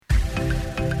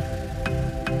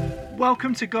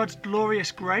Welcome to God's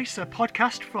Glorious Grace, a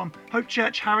podcast from Hope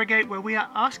Church Harrogate, where we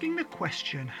are asking the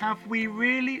question, have we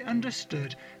really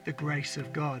understood the grace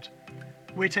of God?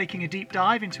 We're taking a deep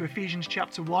dive into Ephesians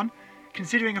chapter 1,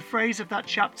 considering a phrase of that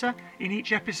chapter in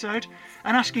each episode,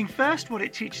 and asking first what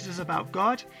it teaches us about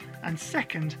God, and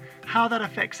second, how that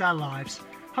affects our lives,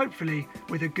 hopefully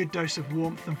with a good dose of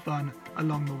warmth and fun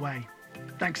along the way.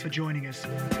 Thanks for joining us.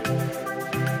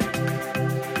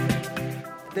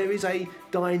 There is a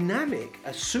dynamic,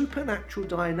 a supernatural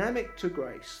dynamic to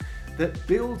grace that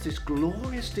builds this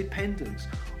glorious dependence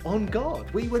on God.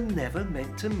 We were never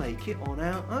meant to make it on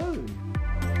our own.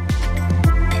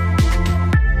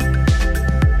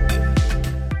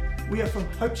 We are from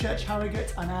Hope Church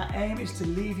Harrogate, and our aim is to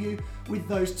leave you with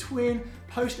those twin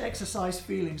post-exercise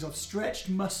feelings of stretched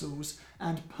muscles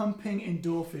and pumping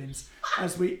endorphins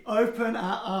as we open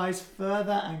our eyes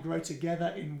further and grow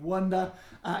together in wonder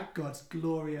at God's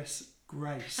glorious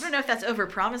grace. I don't know if that's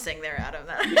over-promising there, Adam.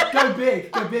 Go big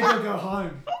or go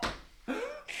home.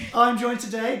 I'm joined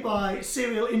today by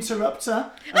serial interrupter,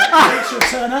 Rachel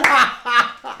Turner.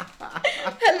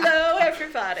 Hello,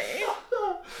 everybody.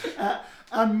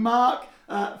 And Mark,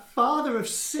 father of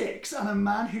 6 and a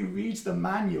man who reads the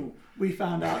manual, we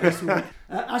found out this week.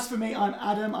 As for me, I'm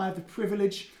Adam. I have the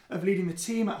privilege of leading the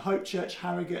team at Hope Church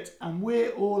Harrogate, and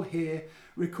we're all here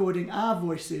recording our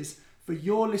voices for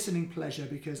your listening pleasure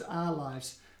because our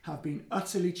lives have been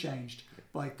utterly changed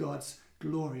by God's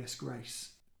glorious grace.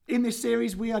 In this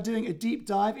series, we are doing a deep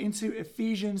dive into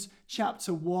Ephesians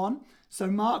chapter 1. So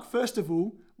Mark, first of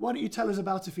all, why don't you tell us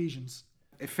about Ephesians?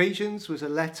 Ephesians was a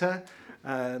letter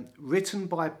written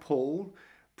by Paul,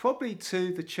 probably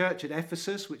to the church at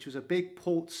Ephesus, which was a big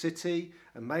port city,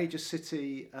 a major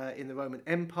city in the Roman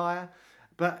Empire,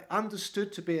 but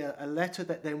understood to be a letter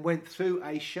that then went through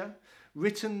Asia,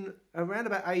 written around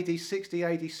about AD 60,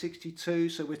 AD 62,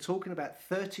 so we're talking about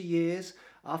 30 years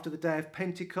after the day of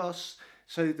Pentecost.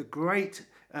 So the great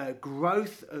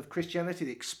growth of Christianity,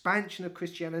 the expansion of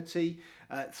Christianity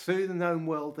through the known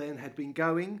world then had been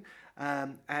going.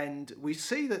 And we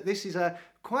see that this is a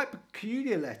quite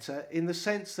peculiar letter in the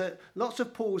sense that lots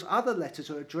of Paul's other letters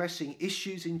are addressing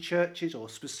issues in churches or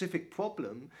specific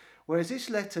problem, whereas this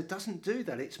letter doesn't do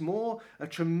that. It's more a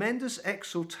tremendous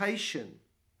exhortation.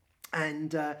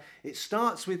 And it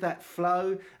starts with that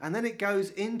flow, and then it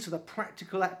goes into the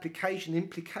practical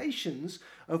implications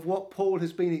of what Paul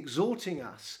has been exhorting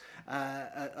us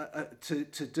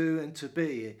to do and to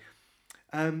be.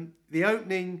 The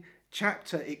opening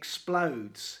chapter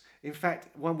explodes. In fact,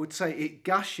 one would say it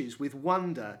gushes with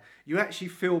wonder. You actually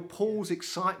feel Paul's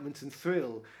excitement and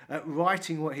thrill at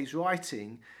writing what he's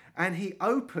writing, and he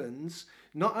opens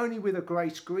not only with a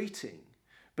grace greeting,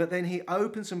 but then he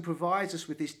opens and provides us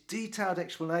with this detailed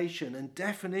explanation and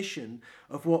definition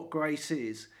of what grace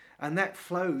is. And that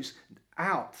flows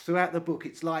out throughout the book.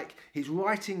 It's like he's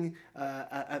writing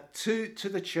to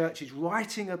the church. He's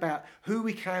writing about who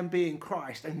we can be in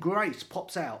Christ. And grace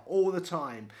pops out all the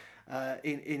time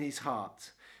in his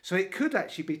heart. So it could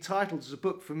actually be titled as a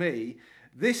book for me,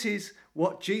 This is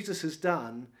What Jesus Has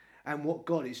Done and What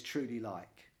God is Truly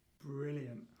Like.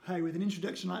 Brilliant. Hey, with an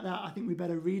introduction like that, I think we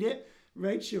better read it.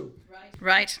 Rachel.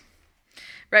 Right.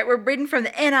 We're reading from the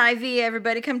NIV,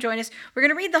 everybody. Come join us. We're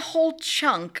going to read the whole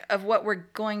chunk of what we're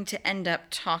going to end up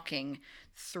talking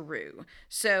through.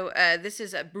 So this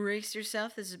is, brace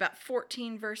yourself. This is about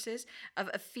 14 verses of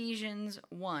Ephesians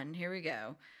 1. Here we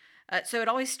go. So it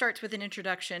always starts with an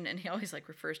introduction, and he always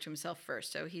refers to himself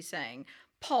first. So he's saying,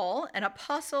 Paul, an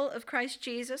apostle of Christ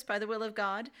Jesus by the will of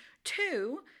God,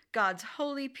 to God's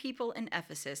holy people in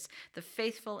Ephesus, the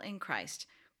faithful in Christ.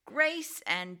 Grace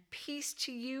and peace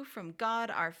to you from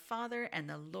God our Father and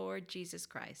the Lord Jesus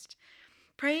Christ.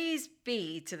 Praise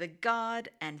be to the God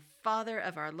and Father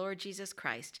of our Lord Jesus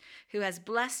Christ, who has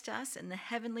blessed us in the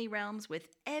heavenly realms with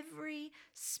every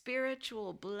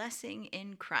spiritual blessing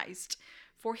in Christ.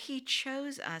 For he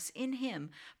chose us in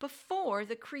him before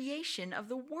the creation of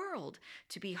the world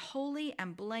to be holy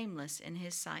and blameless in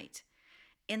his sight.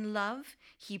 In love,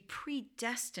 he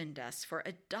predestined us for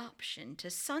adoption to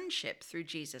sonship through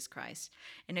Jesus Christ,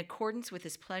 in accordance with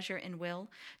his pleasure and will,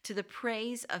 to the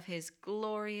praise of his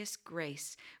glorious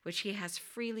grace, which he has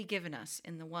freely given us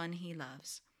in the one he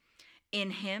loves.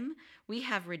 In him, we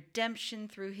have redemption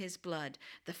through his blood,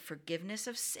 the forgiveness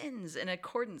of sins in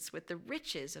accordance with the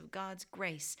riches of God's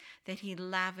grace that he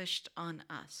lavished on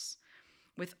us.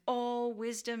 With all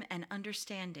wisdom and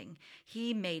understanding,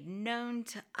 he made known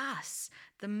to us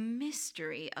the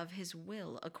mystery of his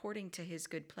will according to his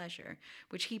good pleasure,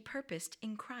 which he purposed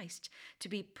in Christ to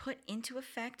be put into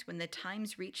effect when the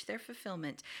times reach their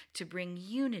fulfillment, to bring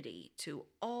unity to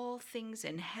all things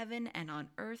in heaven and on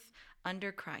earth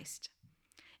under Christ.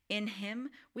 In him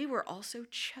we were also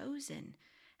chosen,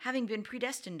 having been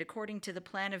predestined according to the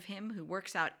plan of him who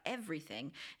works out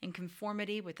everything in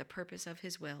conformity with the purpose of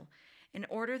his will, in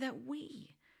order that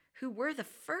we, who were the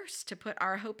first to put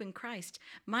our hope in Christ,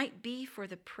 might be for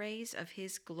the praise of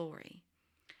his glory.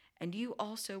 And you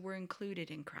also were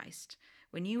included in Christ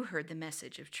when you heard the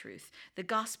message of truth, the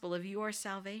gospel of your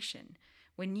salvation.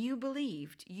 When you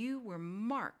believed, you were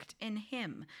marked in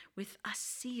him with a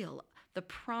seal, the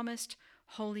promised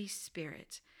Holy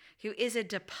Spirit, who is a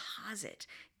deposit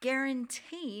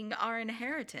guaranteeing our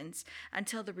inheritance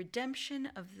until the redemption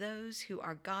of those who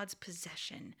are God's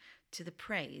possession, to the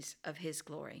praise of his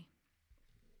glory.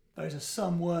 Those are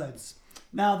some words.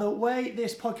 Now, the way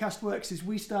this podcast works is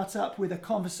we start up with a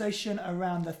conversation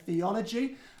around the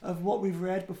theology of what we've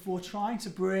read before trying to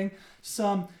bring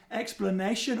some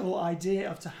explanation or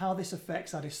idea of to how this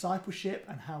affects our discipleship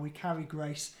and how we carry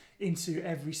grace into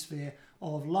every sphere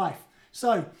of life.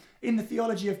 So, in the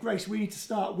theology of grace, we need to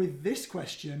start with this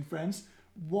question, friends.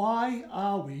 Why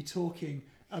are we talking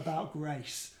about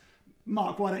grace?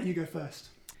 Mark, why don't you go first?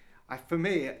 For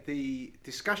me, the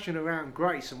discussion around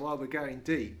grace and why we're going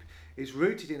deep is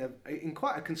rooted in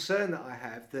quite a concern that I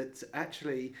have that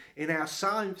actually in our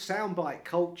soundbite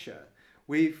culture,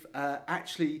 we've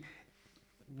actually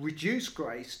reduced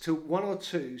grace to one or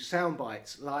two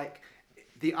soundbites like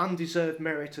the undeserved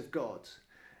merit of God.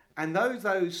 And though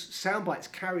those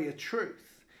soundbites carry a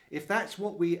truth, if that's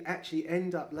what we actually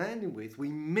end up landing with, we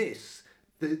miss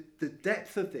the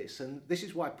depth of this. And this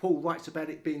is why Paul writes about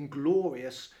it being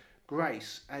glorious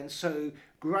grace. And so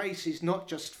grace is not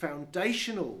just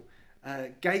foundational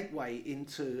gateway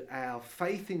into our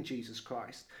faith in Jesus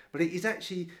Christ, but it is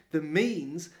actually the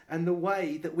means and the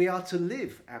way that we are to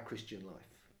live our Christian life.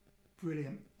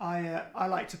 Brilliant. I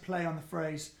like to play on the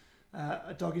phrase,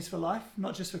 a dog is for life,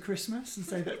 not just for Christmas, and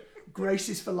say that grace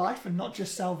is for life and not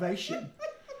just salvation.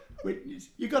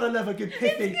 You've got to love a good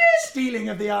pithy stealing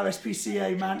of the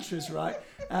RSPCA mantras, right?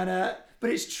 And but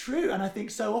it's true, and I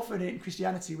think so often in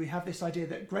Christianity we have this idea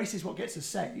that grace is what gets us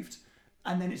saved,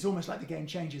 and then it's almost like the game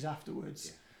changes afterwards.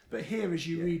 Yeah. But here, as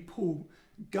you read Paul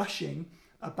gushing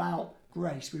about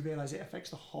grace, we realise it affects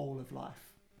the whole of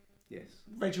life. Yes.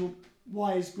 Rachel,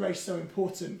 why is grace so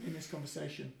important in this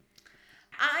conversation?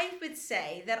 I would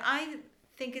say that I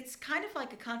think it's kind of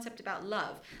like a concept about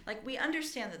love. Like, we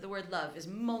understand that the word love is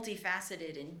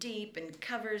multifaceted and deep and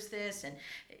covers this, and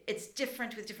it's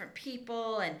different with different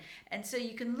people, and so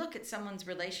you can look at someone's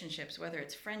relationships, whether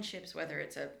it's friendships, whether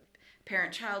it's a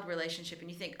parent-child relationship, and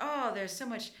you think, oh, there's so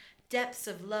much depths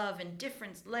of love and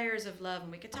different layers of love,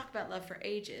 and we could talk about love for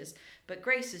ages, but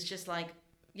grace is just like,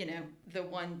 the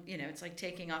one, it's like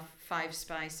taking off 5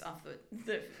 Spice off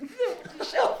the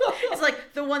shelf. It's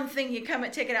like the one thing you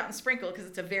take it out and sprinkle, because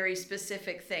it's a very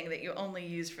specific thing that you only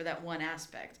use for that one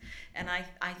aspect. And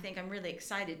I think I'm really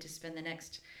excited to spend the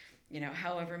next,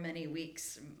 however many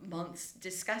weeks, months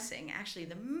discussing actually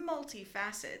the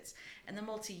multi-facets and the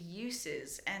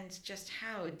multi-uses and just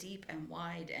how deep and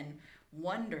wide and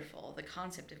wonderful the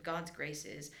concept of God's grace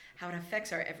is, how it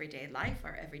affects our everyday life,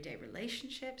 our everyday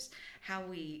relationships, how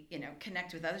we,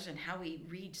 connect with others, and how we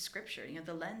read Scripture.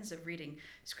 The lens of reading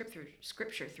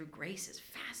Scripture through grace is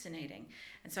fascinating.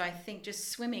 And so I think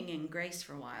just swimming in grace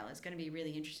for a while is going to be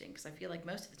really interesting, because I feel like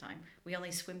most of the time we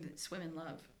only swim in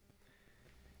love.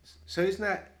 So isn't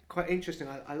that quite interesting?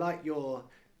 I like your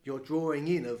drawing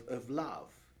in of love,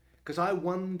 because I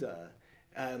wonder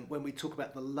when we talk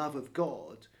about the love of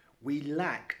God, we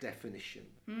lack definition.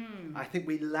 I think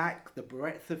we lack the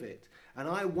breadth of it. And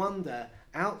I wonder,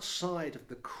 outside of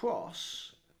the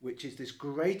cross, which is this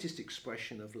greatest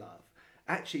expression of love,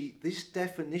 actually this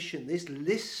definition, this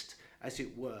list, as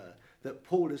it were, that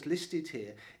Paul has listed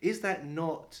here, is that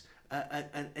not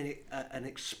an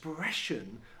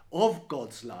expression of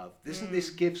God's love? Doesn't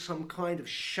this give some kind of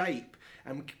shape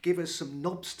and give us some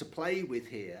knobs to play with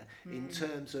here in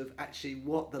terms of actually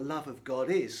what the love of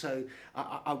God is? So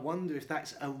I wonder if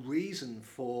that's a reason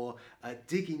for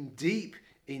digging deep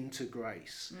into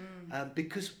grace,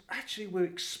 because actually we're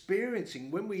experiencing,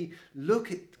 when we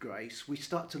look at grace, we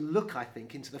start to look, I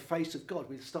think, into the face of God.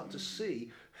 We start to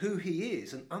see who he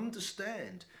is and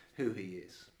understand who he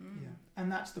is. Yeah.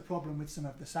 And that's the problem with some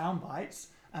of the sound bites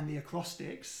and the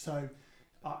acrostics. So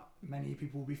many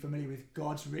people will be familiar with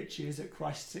God's riches at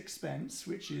Christ's expense,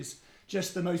 which is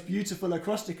just the most beautiful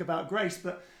acrostic about grace.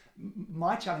 But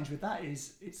my challenge with that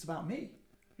is it's about me.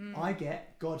 I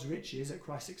get God's riches at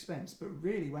Christ's expense. But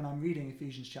really, when I'm reading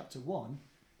Ephesians chapter 1,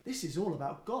 this is all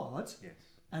about God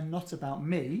and not about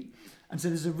me. And so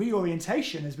there's a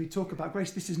reorientation as we talk about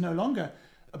grace. This is no longer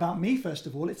about me, first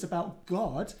of all. It's about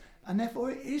God. And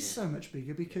therefore it is so much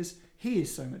bigger because he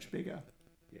is so much bigger.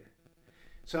 Yeah.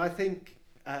 So I think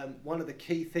one of the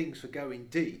key things for going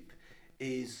deep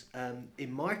is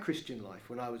in my Christian life,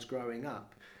 when I was growing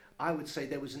up, I would say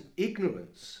there was an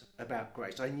ignorance about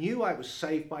grace. I knew I was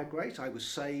saved by grace. I was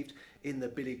saved in the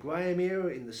Billy Graham era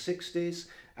in the 60s,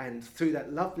 and through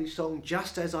that lovely song,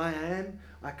 Just As I Am,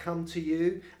 I Come to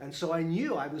You. And so I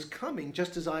knew I was coming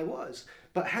just as I was.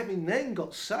 But having then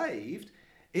got saved,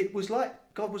 it was like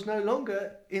God was no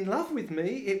longer in love with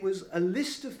me. It was a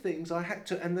list of things I had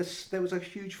to, and there was a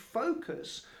huge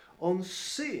focus on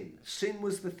sin. Sin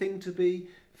was the thing to be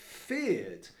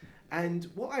feared. And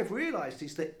what I've realised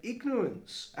is that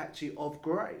ignorance, actually, of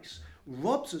grace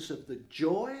robs us of the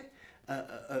joy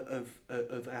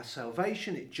of our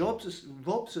salvation. It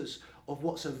robs us of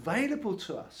what's available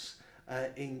to us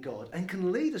in God, and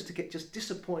can lead us to get just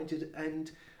disappointed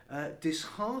and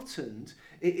disheartened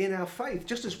in our faith,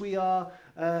 just as we are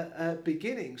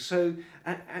beginning. So,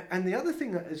 and the other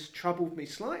thing that has troubled me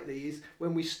slightly is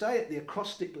when we stay at the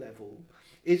acrostic level,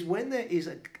 is when there is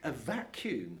a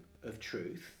vacuum of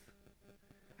truth,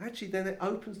 actually then it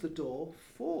opens the door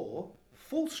for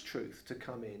false truth to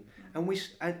come in.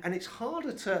 And it's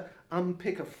harder to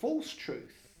unpick a false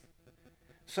truth.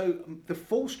 So the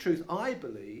false truth I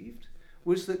believed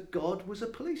was that God was a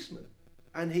policeman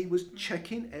and he was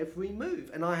checking every move,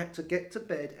 and I had to get to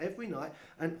bed every night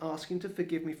and ask him to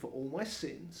forgive me for all my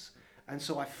sins. And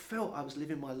so I felt I was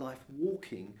living my life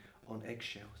walking on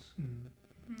eggshells.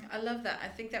 I love that. I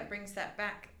think that brings that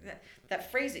back.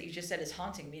 That phrase that you just said is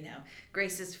haunting me now.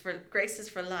 Grace is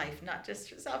for life, not just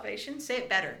for salvation. Say it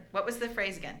better. What was the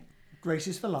phrase again? Grace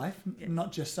is for life,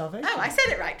 not just salvation. Oh, I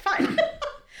said it right. Fine.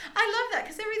 I love that,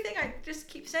 because everything I just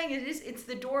keep saying it's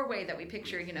the doorway that we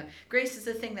picture. Grace is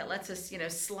the thing that lets us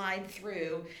slide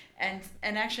through, and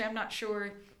actually I'm not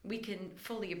sure we can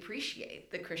fully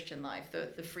appreciate the Christian life,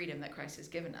 the freedom that Christ has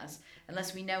given us,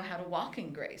 unless we know how to walk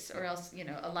in grace, or else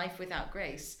a life without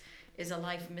grace is a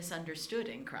life misunderstood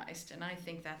in Christ. And I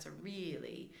think that's a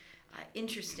really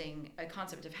interesting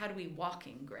concept of how do we walk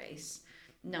in grace,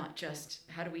 not just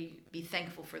how do we be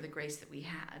thankful for the grace that we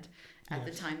had at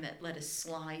the time that let us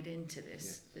slide into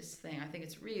this thing. I think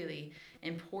it's really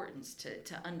important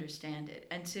to understand it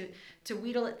and to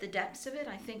wheedle at the depths of it.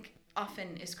 I think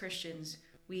often as Christians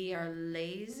we are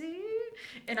lazy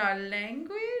in our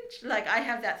language. Like I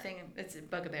have that thing, it's a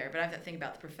bugbear, but I have that thing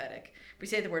about the prophetic. We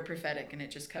say the word prophetic and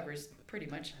it just covers pretty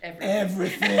much everything.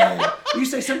 Everything. You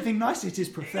say something nice, it is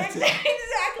prophetic.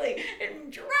 Exactly. It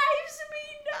drives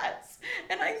me nuts.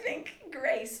 And I think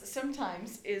grace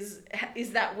sometimes is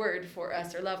that word for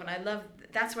us, or love. And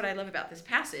that's what I love about this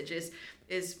passage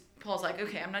is Paul's like,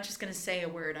 okay, I'm not just going to say a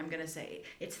word. I'm going to say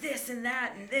it's this and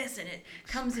that and this, and it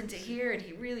comes into here, and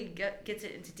he really gets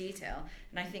it into detail.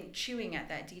 And I think chewing at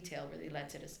that detail really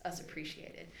lets us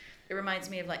appreciate it. It reminds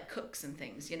me of like cooks and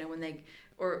things, when they,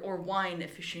 or wine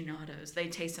aficionados, they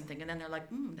taste something and then they're like,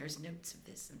 there's notes of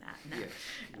this and that and that. Yeah,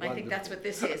 and wonderful. I think that's what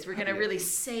this is. We're going to really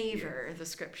savor the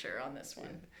scripture on this one.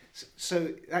 Yeah.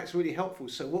 So that's really helpful.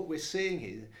 So what we're seeing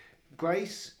here,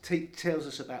 grace tells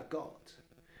us about God.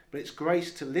 But it's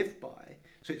grace to live by.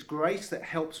 So it's grace that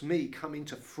helps me come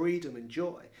into freedom and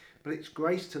joy. But it's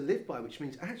grace to live by, which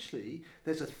means actually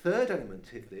there's a third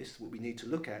element of this, what we need to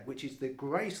look at, which is the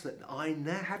grace that I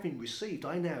now, having received,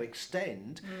 I now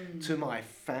extend to my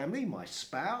family, my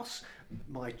spouse,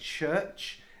 my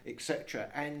church, etc.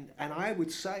 And I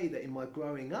would say that in my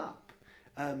growing up,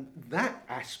 that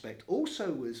aspect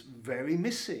also was very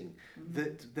missing,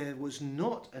 that there was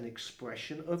not an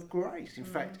expression of grace. In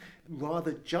fact,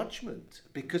 rather judgment.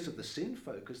 Because of the sin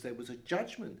focus, there was a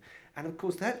judgment. And of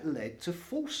course, that led to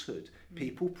falsehood.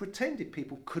 People pretended.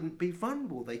 People couldn't be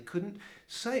vulnerable. They couldn't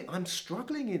say, I'm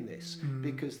struggling in this,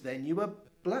 because then you were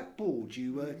blackballed,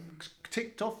 you were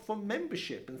ticked off from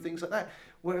membership and things like that.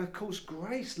 Where, of course,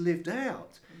 grace lived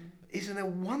out is a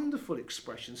wonderful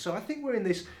expression. So I think we're in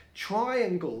this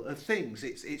triangle of things.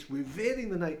 It's revealing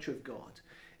the nature of God.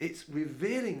 It's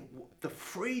revealing the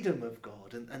freedom of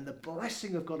God and the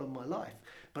blessing of God on my life.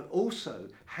 But also,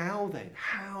 how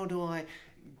do I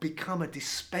become a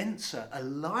dispenser, a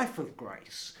life of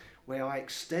grace, where I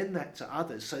extend that to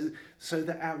others so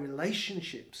that our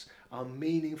relationships are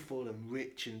meaningful and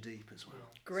rich and deep as well.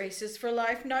 Grace is for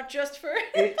life, not just for...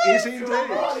 It is indeed.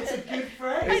 It's a good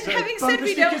phrase. Having said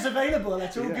we stickers available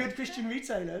at all good Christian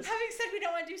retailers. Having said we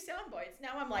don't want to do sound bites,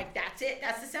 now I'm like, that's it.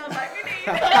 That's the sound bite we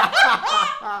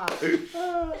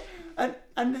need.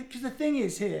 And because the thing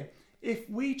is here, if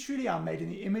we truly are made in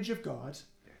the image of God,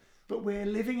 but we're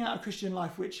living out a Christian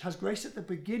life which has grace at the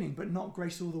beginning, but not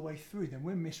grace all the way through, then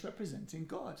we're misrepresenting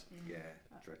God. Yeah.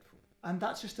 Dreadful. And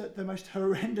that's just the most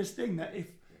horrendous thing, that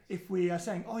if we are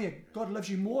saying, oh yeah, God loves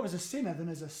you more as a sinner than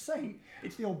as a saint,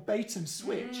 it's the old bait and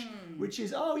switch, which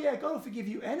is, oh yeah, God will forgive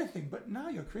you anything, but now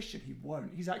you're a Christian, he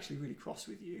won't. He's actually really cross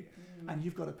with you, and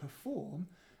you've got to perform,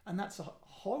 and that's a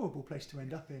horrible place to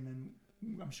end up in.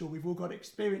 And I'm sure we've all got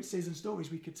experiences and stories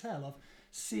we could tell of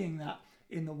seeing that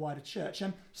in the wider church.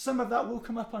 And some of that will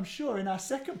come up, I'm sure, in our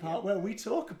second part, where we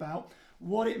talk about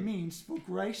what it means for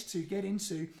grace to get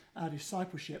into our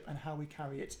discipleship and how we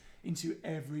carry it into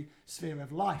every sphere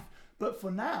of life. But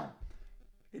for now,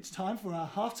 it's time for our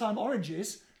halftime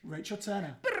oranges. Rachel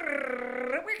Turner.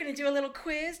 We're going to do a little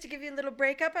quiz to give you a little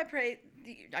breakup. I pray.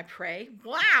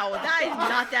 Wow, that is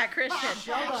not that Christian.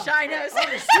 Shy knows.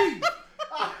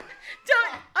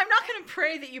 I'm not going to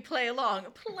pray that you play along.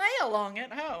 Play along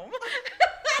at home.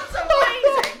 That's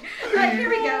amazing. Right, here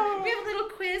we go. We have a little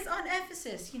quiz on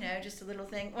Ephesus. Just a little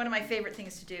thing. One of my favorite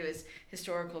things to do is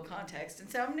historical context. And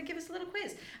so I'm going to give us a little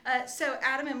quiz. So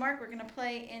Adam and Mark, we're going to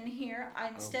play in here.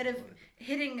 Instead of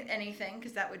hitting anything,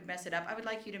 because that would mess it up, I would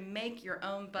like you to make your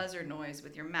own buzzer noise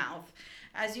with your mouth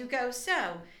as you go.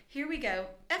 So here we go.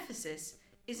 Ephesus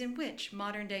is in which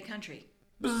modern day country?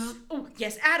 Oh,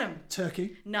 yes, Adam.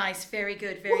 Turkey. Nice, very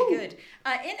good, very good.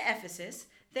 In Ephesus,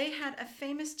 they had a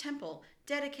famous temple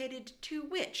dedicated to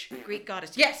which Greek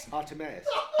goddess? Yes. Artemis.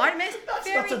 Artemis, That's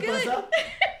very not a good. buzzer.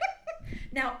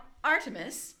 Now,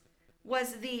 Artemis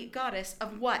was the goddess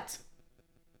of what?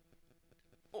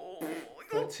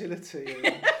 Fertility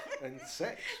and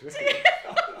sex, really.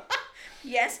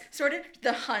 Yes, sort of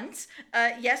the hunt.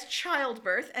 Yes,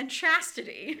 childbirth and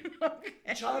chastity.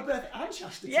 Okay. Childbirth and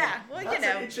chastity. Yeah, well, That's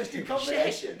an interesting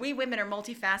combination. We women are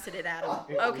multifaceted, Adam.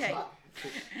 Yeah, Okay.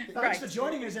 Thanks Right. for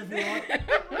joining us, everyone.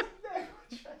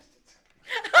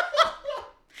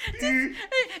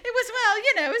 It was, well,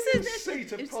 it was The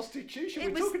seat of prostitution. it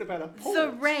We're was talking about a port.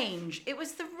 the range. It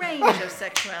was the range of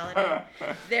sexuality.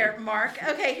 There, Mark.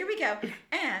 Okay, here we go.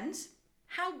 And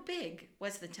how big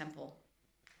was the temple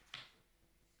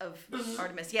of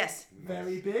Artemis? Yes.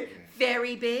 Very big.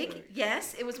 Very big.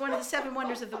 Yes. It was one of the 7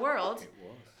 wonders of the world. It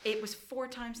was. It was 4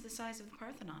 times the size of the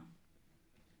Parthenon.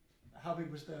 How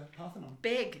big was the Parthenon?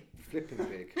 Big. Flipping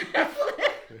big.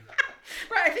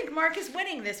 Right, I think Mark is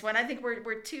winning this one. I think we're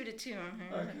 2-2.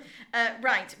 Okay.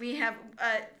 Right, we have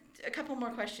a couple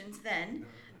more questions then.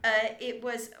 It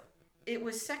was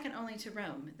second only to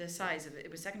Rome, the size of it.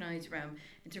 It was second only to Rome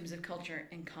in terms of culture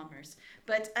and commerce.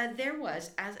 But there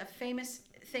was, as a famous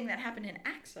thing that happened in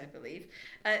Acts, I believe,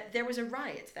 there was a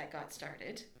riot that got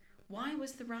started. Why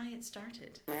was the riot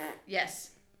started?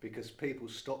 Yes. Because people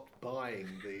stopped buying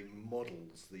the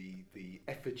models, the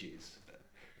effigies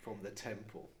from the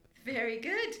temple. Very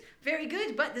good. Very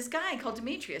good. But this guy called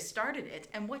Demetrius started it.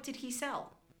 And what did he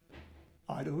sell?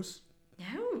 Idols.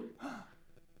 No.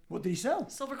 What did he sell?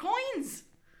 Silver coins.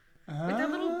 With their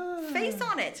little face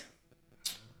on it.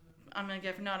 I'm going to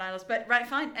go for not idols. But right,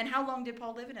 fine. And how long did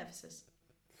Paul live in Ephesus?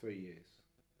 3 years.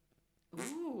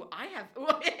 Ooh, I have...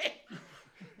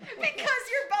 Because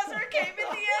your buzzer came in the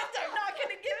end, I'm not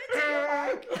going to give it to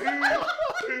you, Mark.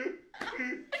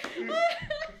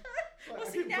 Well,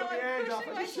 see, now I'm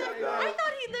pushing myself. I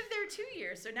thought he lived there 2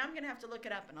 years, so now I'm going to have to look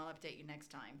it up, and I'll update you next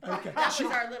time. Okay. That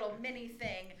was our little mini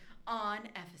thing on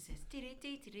Ephesus.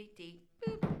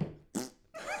 Boop.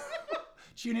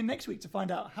 Tune in next week to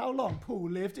find out how long Paul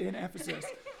lived in Ephesus.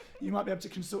 You might be able to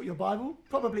consult your Bible,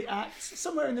 probably Acts,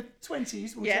 somewhere in the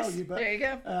 20s, we'll tell you. But there you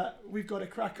go. We've got to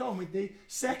crack on with the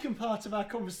second part of our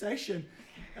conversation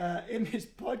in this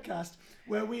podcast,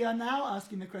 where we are now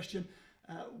asking the question,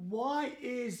 why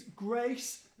is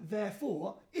grace,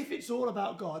 therefore, if it's all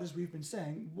about God, as we've been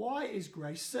saying, why is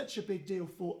grace such a big deal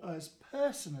for us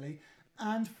personally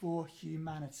and for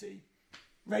humanity?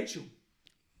 Rachel.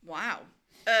 Wow.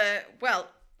 Well,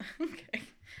 okay.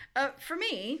 For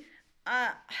me,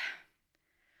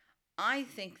 I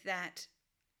think that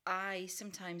I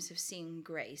sometimes have seen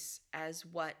grace as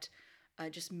what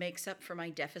just makes up for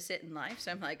my deficit in life. So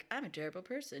I'm like, I'm a terrible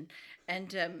person, and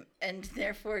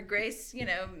therefore grace,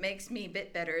 makes me a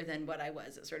bit better than what I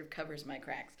was. It sort of covers my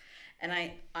cracks. And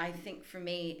I think for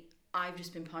me, I've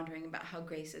just been pondering about how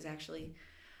grace is actually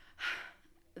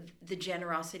the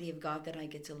generosity of God that I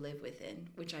get to live within,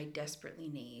 which I desperately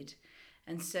need.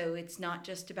 And so it's not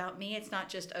just about me. It's not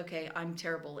just, okay, I'm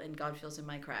terrible and God fills in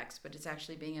my cracks, but it's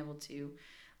actually being able to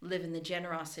live in the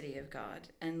generosity of God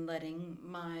and letting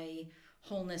my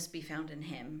wholeness be found in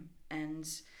Him, and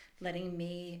letting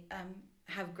me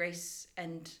have grace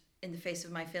and in the face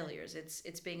of my failures.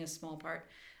 It's being a small part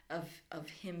of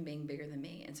Him being bigger than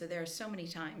me. And so there are so many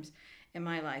times in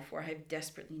my life where I've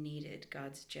desperately needed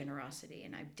God's generosity,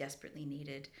 and I've desperately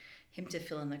needed him to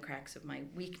fill in the cracks of my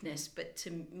weakness, but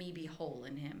to me be whole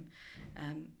in him.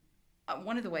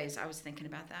 One of the ways I was thinking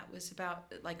about that was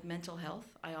about like mental health.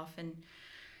 I often,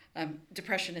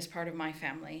 depression is part of my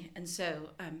family. And so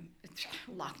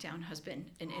lockdown has been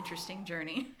an interesting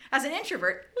journey. As an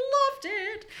introvert, loved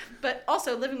it. But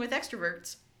also living with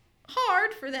extroverts,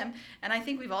 hard for them. And I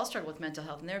think we've all struggled with mental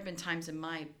health. And there have been times in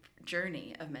my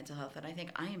journey of mental health that I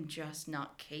think I am just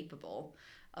not capable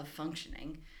of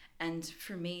functioning. And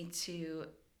for me to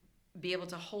be able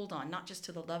to hold on, not just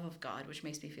to the love of God, which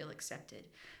makes me feel accepted,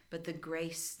 but the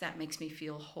grace that makes me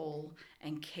feel whole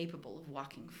and capable of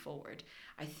walking forward.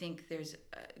 I think there's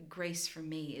grace for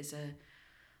me is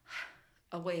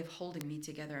a way of holding me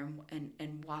together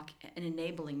and walk and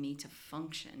enabling me to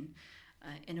function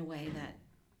in a way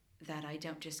that I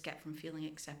don't just get from feeling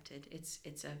accepted.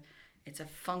 It's a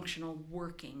functional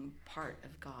working part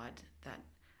of God that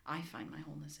I find my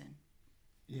wholeness in.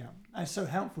 Yeah, and it's so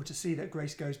helpful to see that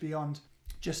grace goes beyond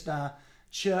just our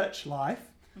church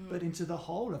life, but into the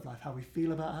whole of life, how we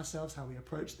feel about ourselves, how we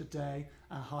approach the day,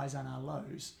 our highs and our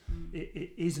lows.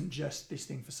 It isn't just this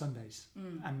thing for Sundays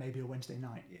and maybe a Wednesday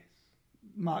night. Yes.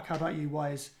 Mark, how about you?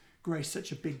 Why is grace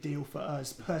such a big deal for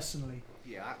us personally?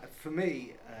 Yeah, for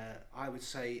me, I would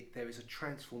say there is a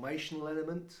transformational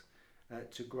element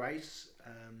to grace.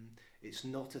 It's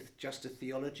not just a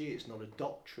theology, it's not a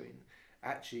doctrine.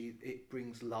 Actually, it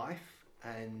brings life.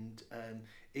 And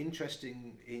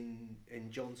interesting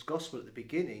in John's Gospel at the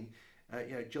beginning,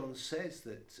 John says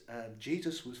that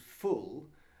Jesus was full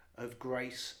of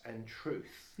grace and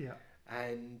truth. Yeah.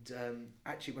 And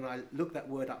actually, when I look that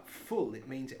word up, full, it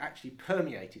means it actually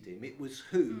permeated him. It was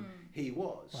who he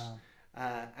was.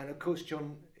 Wow. And of course,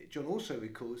 John also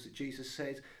recalls that Jesus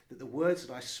said that the words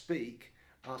that I speak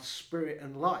are spirit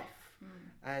and life.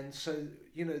 And so,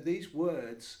 these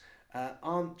words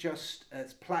aren't just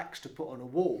as plaques to put on a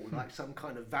wall, like some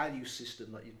kind of value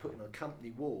system like you'd put on a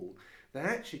company wall. They're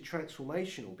actually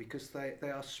transformational because they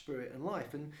are spirit and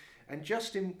life. And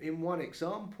just in one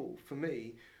example for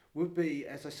me would be,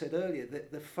 as I said earlier,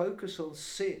 that the focus on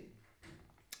sin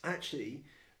actually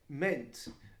meant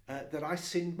that I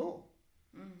sinned more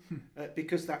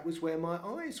because that was where my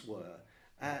eyes were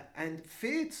and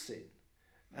feared sin.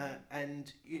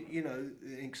 And an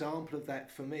example of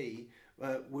that for me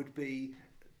would be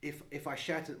if I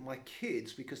shouted at my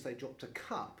kids because they dropped a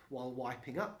cup while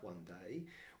wiping up one day,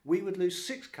 we would lose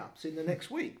 6 cups in the next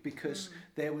week because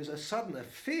there was a sudden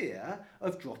fear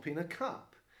of dropping a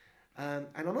cup. And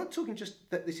I'm not talking just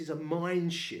that this is a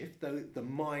mind shift, though the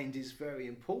mind is very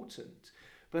important,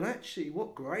 but actually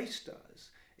what grace does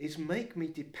is make me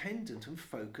dependent and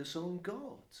focus on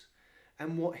God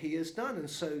and what he has done. And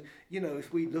so,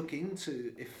 if we look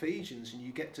into Ephesians and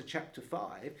you get to chapter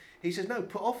 5, he says, no,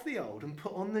 put off the old and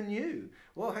put on the new.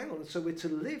 Well, hang on. So we're to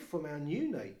live from our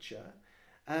new nature,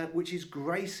 which is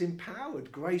grace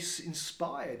empowered, grace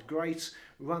inspired, grace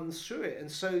runs through it. And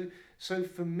so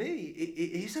for me,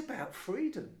 it is about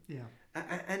freedom. Yeah.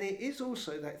 And it is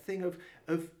also that thing of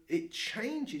it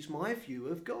changes my view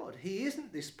of God. He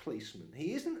isn't this policeman.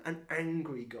 He isn't an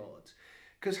angry God.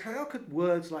 Because how could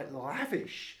words like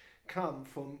lavish come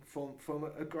from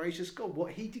a gracious God?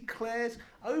 What he declares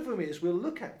over me, as we'll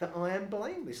look at, that I am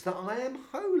blameless, that I am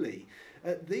holy.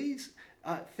 These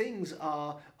things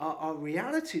are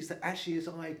realities that actually, as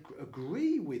I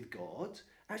agree with God,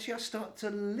 actually I start to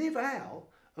live out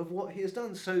of what he has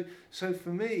done. So for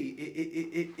me,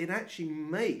 it actually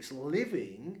makes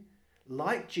living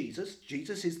like Jesus.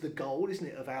 Jesus is the goal, isn't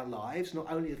it, of our lives,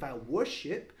 not only of our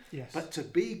worship, yes, but to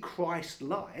be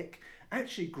Christ-like.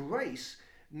 Actually, grace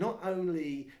not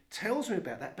only tells me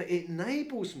about that, but it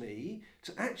enables me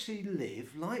to actually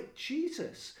live like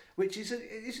Jesus, which is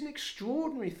an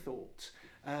extraordinary thought.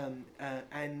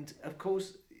 And of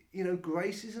course,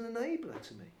 grace is an enabler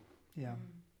to me. Yeah.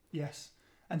 Yes.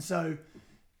 And so,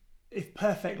 if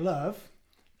perfect love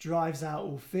drives out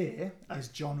all fear, as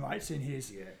John writes in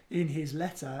his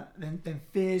letter, then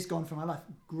fear's gone from our life.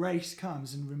 Grace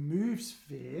comes and removes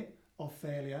fear of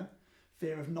failure,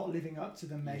 fear of not living up to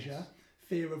the measure, yes,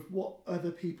 fear of what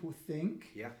other people think.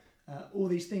 Yeah. All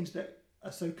these things that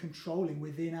are so controlling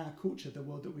within our culture, the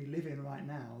world that we live in right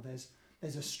now.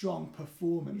 There's a strong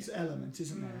performance element,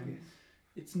 isn't there? And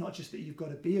it's not just that you've got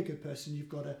to be a good person, you've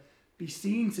got to be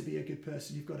seen to be a good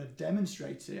person, you've got to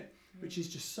demonstrate it, which is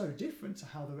just so different to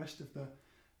how the rest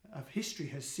of history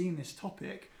has seen this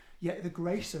topic. Yet the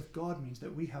grace of God means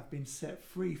that we have been set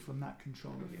free from that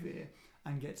control of fear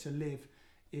and get to live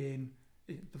in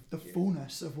the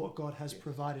fullness of what God has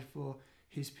provided for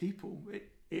his people.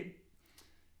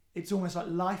 It's almost like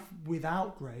life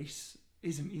without grace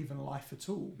isn't even life at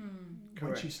all. Once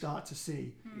Correct. you start to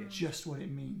see just what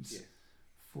it means Yes.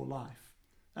 for life.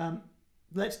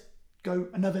 Let's go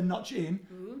another notch in.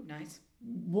 Ooh, nice.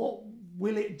 What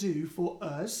will it do for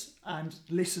us and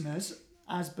listeners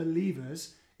as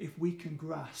believers if we can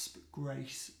grasp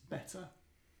grace better?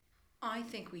 I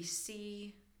think we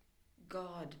see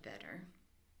God better.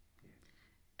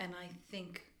 And I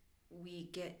think we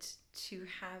get to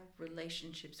have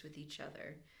relationships with each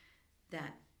other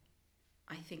that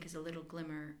I think is a little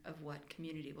glimmer of what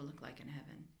community will look like in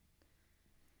heaven.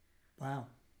 Wow.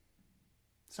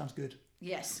 Sounds good.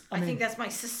 Yes, I I mean- think that's my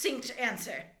succinct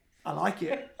answer. I like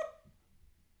it.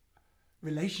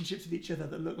 Relationships with each other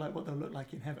that look like what they'll look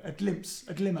like in heaven.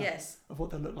 A glimmer Yes. of what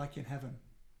they'll look like in heaven.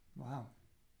 Wow.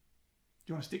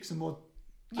 Do you want to stick some more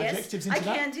Yes, adjectives into I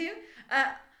that? can do.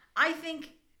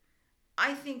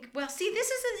 I think, well, see,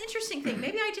 this is an interesting thing.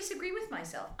 Maybe I disagree with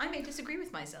myself. I may disagree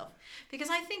with myself because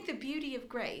I think the beauty of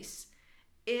grace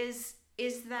is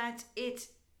that it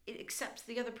accepts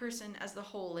the other person as the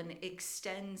whole and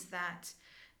extends that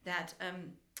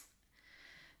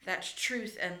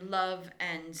truth and love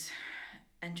and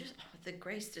just the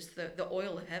grace, just the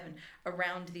oil of heaven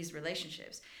around these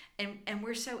relationships. And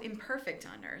we're so imperfect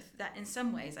on earth that in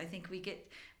some ways I think we get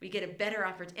a better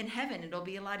opportunity. In heaven, it'll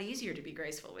be a lot easier to be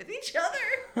graceful with each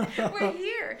other. We're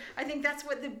here. I think that's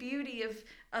what the beauty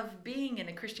of being in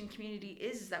a Christian community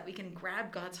is that we can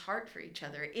grab God's heart for each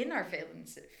other in our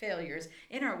failures,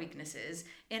 in our weaknesses,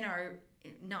 in our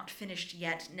not finished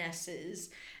yetnesses.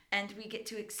 And we get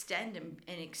to extend and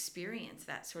experience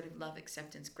that sort of love,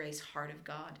 acceptance, grace, heart of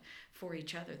God for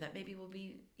each other that maybe will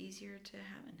be easier to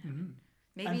have in heaven.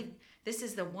 Maybe this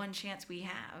is the one chance we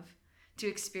have to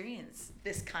experience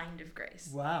this kind of grace.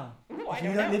 Wow. Ooh, I if you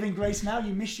don't don't know. live in grace now,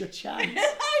 you miss your chance.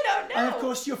 I don't know. And of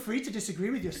course, you're free to disagree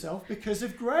with yourself because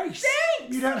of grace.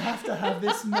 Thanks. You don't have to have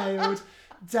this nailed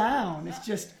down. It's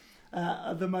just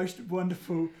the most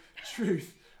wonderful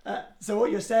truth. So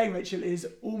what you're saying, Rachel, is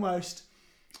almost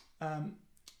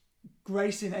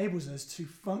grace enables us to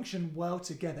function well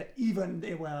together, even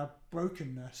where our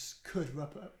brokenness could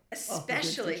rub up.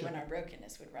 Especially when our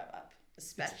brokenness would rub up.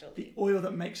 Especially. The oil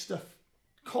that makes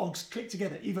cogs click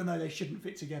together, even though they shouldn't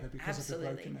fit together because of the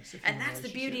Absolutely. brokenness. And that's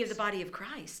the beauty of the body of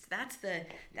Christ. That's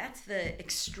the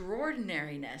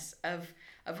extraordinariness of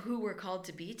who we're called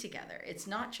to be together. It's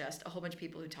not just a whole bunch of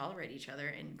people who tolerate each other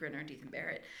and grin our teeth and bear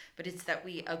it, but it's that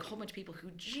a whole bunch of people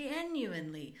who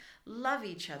genuinely love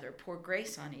each other, pour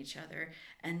grace on each other,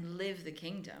 and live the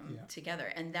kingdom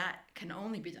together. And that can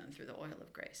only be done through the oil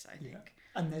of grace, I think. Yeah.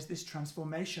 And there's this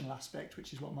transformational aspect,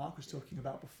 which is what Mark was talking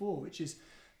about before, which is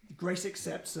grace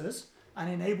accepts us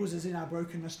and enables us in our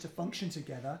brokenness to function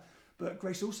together, but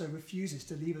grace also refuses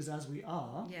to leave us as we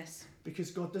are. Yes.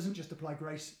 Because God doesn't just apply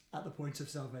grace at the point of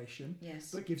salvation,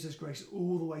 Yes. but gives us grace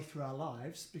all the way through our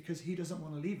lives because he doesn't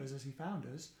want to leave us as he found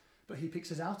us, but he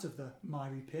picks us out of the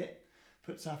miry pit,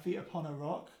 puts our feet upon a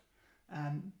rock,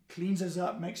 and cleans us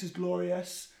up, makes us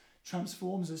glorious,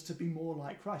 transforms us to be more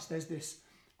like Christ. There's this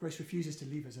grace refuses to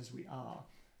leave us as we are,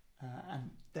 and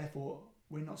therefore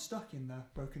we're not stuck in the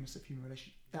brokenness of human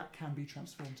relationship. That can be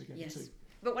transformed together Yes. too.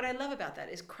 But what I love about that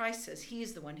is Christ says he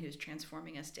is the one who is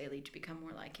transforming us daily to become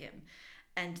more like him.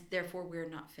 And therefore we're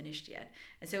not finished yet.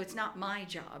 And so it's not my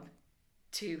job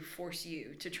to force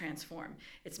you to transform.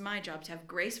 It's my job to have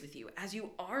grace with you as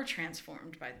you are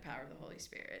transformed by the power of the Holy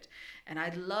Spirit. And I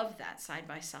love that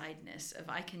side-by-sideness of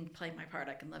I can play my part,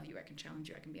 I can love you, I can challenge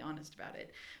you, I can be honest about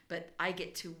it. But I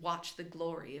get to watch the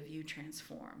glory of you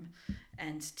transform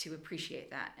and to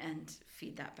appreciate that and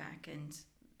feed that back and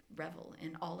revel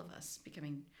in all of us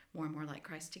becoming more and more like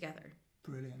Christ together.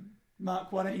 Brilliant.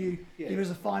 Mark, why don't you give us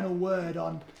a final word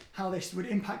on how this would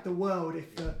impact the world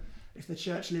if the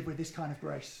church lived with this kind of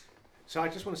grace? So I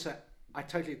just want to say, I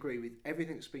totally agree with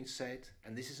everything that's been said,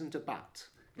 and this isn't a but.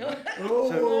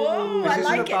 Oh, I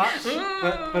like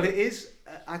it. But it is,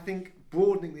 I think,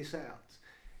 broadening this out.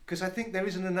 Because I think there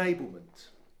is an enablement.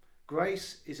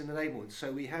 Grace is an enablement.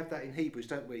 So we have that in Hebrews,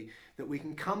 don't we? That we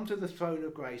can come to the throne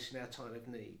of grace in our time of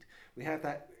need. We have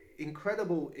that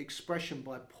incredible expression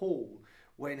by Paul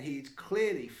when he's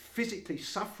clearly physically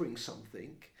suffering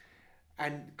something,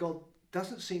 and God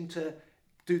doesn't seem to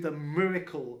do the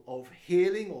miracle of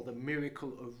healing or the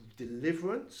miracle of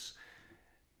deliverance,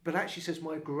 but actually says,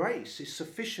 my grace is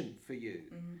sufficient for you.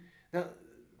 Mm-hmm. Now,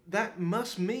 that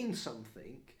must mean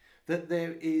something, that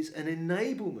there is an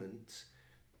enablement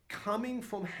coming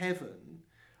from heaven,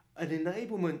 an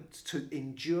enablement to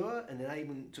endure, an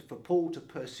enablement for Paul to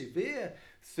persevere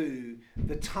through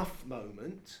the tough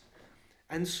moment,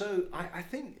 And so I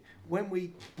think when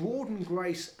we broaden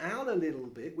grace out a little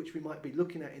bit, which we might be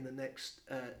looking at in the next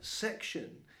section,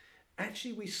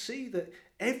 actually we see that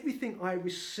everything I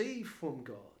receive from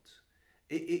God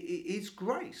is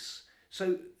grace.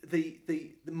 So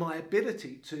my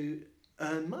ability to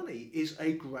earn money is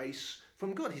a grace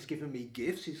from God. He's given me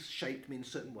gifts, he's shaped me in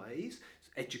certain ways,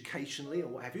 educationally or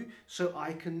what have you, so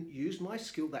I can use my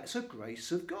skill. That's a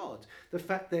grace of God. The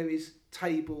fact there is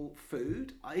table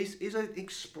food is an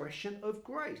expression of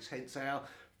grace. Hence our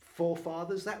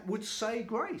forefathers that would say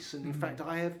grace. And in fact,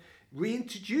 I have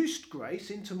reintroduced grace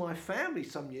into my family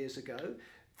some years ago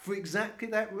for exactly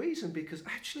that reason, because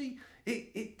actually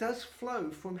it does flow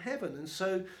from heaven. And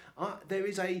so there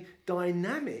is a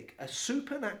dynamic, a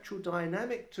supernatural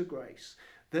dynamic to grace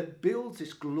that builds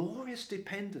this glorious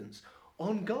dependence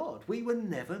on God. We were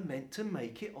never meant to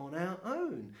make it on our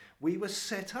own. We were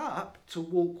set up to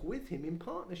walk with him, in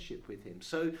partnership with him.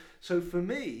 So for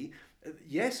me,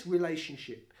 yes,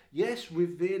 relationship, yes,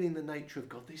 revealing the nature of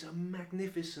God. These are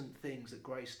magnificent things that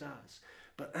grace does.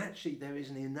 But actually there is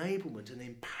an enablement, an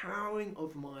empowering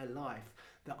of my life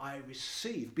that I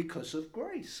receive because of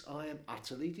grace. I am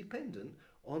utterly dependent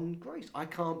on grace. I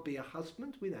can't be a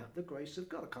husband without the grace of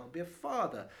God. I can't be a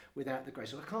father without the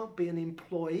grace of God. I can't be an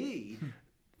employee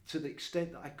to the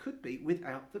extent that I could be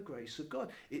without the grace of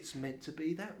God. It's meant to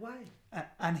be that way.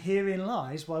 And herein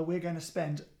lies why we're going to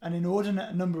spend an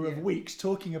inordinate number of weeks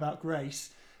talking about grace,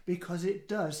 because it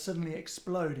does suddenly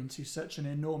explode into such an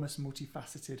enormous,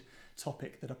 multifaceted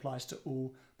topic that applies to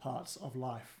all parts of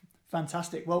life.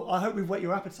 Fantastic. Well, I hope we've whet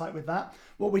your appetite with that.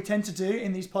 What we tend to do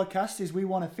in these podcasts is we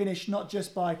want to finish not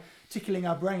just by tickling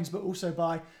our brains, but also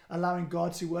by allowing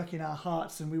God to work in our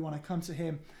hearts. And we want to come to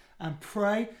him and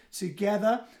pray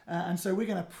together. And so we're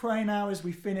going to pray now as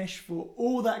we finish for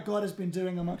all that God has been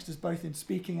doing amongst us, both in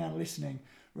speaking and listening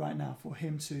right now, for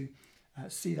him to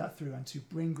see that through and to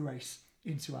bring grace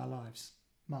into our lives.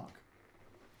 Mark.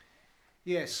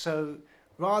 Yes, so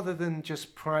rather than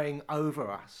just praying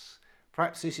over us,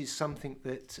 perhaps this is something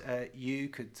that you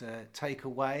could take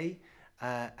away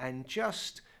and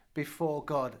just before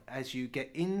God, as you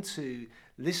get into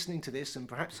listening to this, and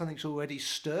perhaps something's already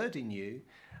stirred in you,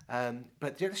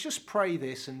 but let's just pray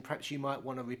this, and perhaps you might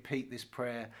want to repeat this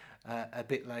prayer a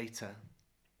bit later.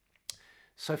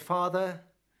 So, Father,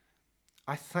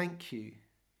 I thank you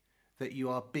that you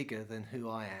are bigger than who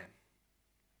I am.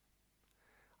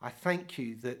 I thank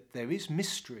you that there is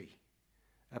mystery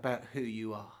about who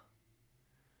you are.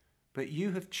 But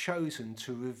you have chosen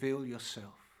to reveal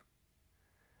yourself.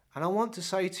 And I want to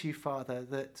say to you, Father,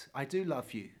 that I do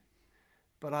love you,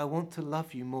 but I want to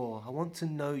love you more. I want to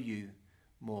know you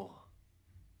more.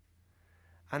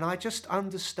 And I just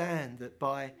understand that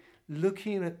by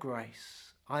looking at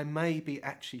grace, I may be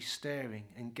actually staring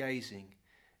and gazing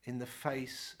in the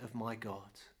face of my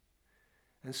God.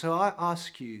 And so I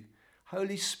ask you,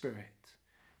 Holy Spirit,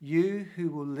 you who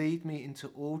will lead me into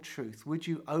all truth, would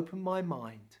you open my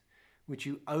mind? Would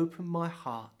you open my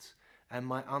heart and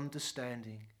my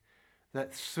understanding,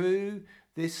 that through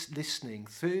this listening,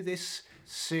 through this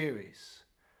series,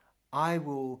 I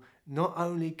will not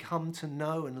only come to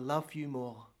know and love you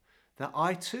more, that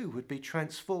I too would be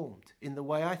transformed in the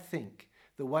way I think,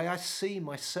 the way I see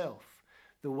myself,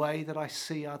 the way that I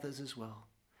see others as well.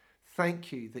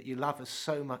 Thank you that you love us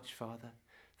so much, Father.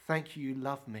 Thank you, you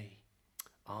love me.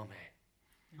 Amen.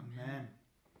 Amen.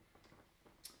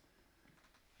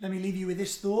 Let me leave you with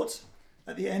this thought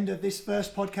at the end of this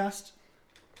first podcast.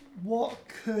 What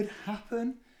could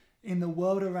happen in the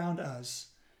world around us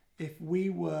if we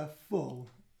were full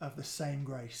of the same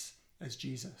grace as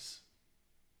Jesus?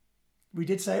 We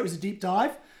did say it was a deep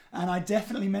dive, and I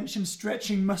definitely mentioned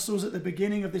stretching muscles at the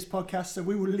beginning of this podcast, so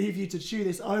we will leave you to chew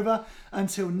this over.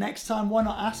 Until next time, why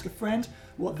not ask a friend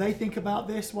what they think about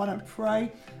this? Why don't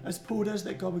pray, as Paul does,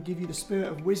 that God would give you the spirit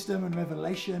of wisdom and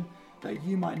revelation, that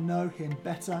you might know him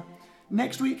better.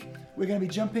 Next week, we're going to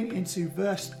be jumping into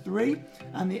verse 3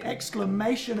 and the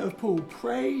exclamation of Paul,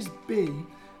 praise be,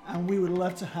 and we would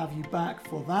love to have you back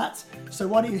for that. So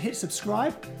why don't you hit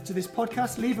subscribe to this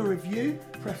podcast, leave a review,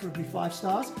 preferably 5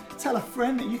 stars, tell a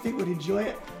friend that you think would enjoy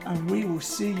it, and we will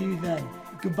see you then.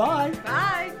 Goodbye.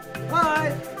 Bye.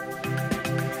 Bye.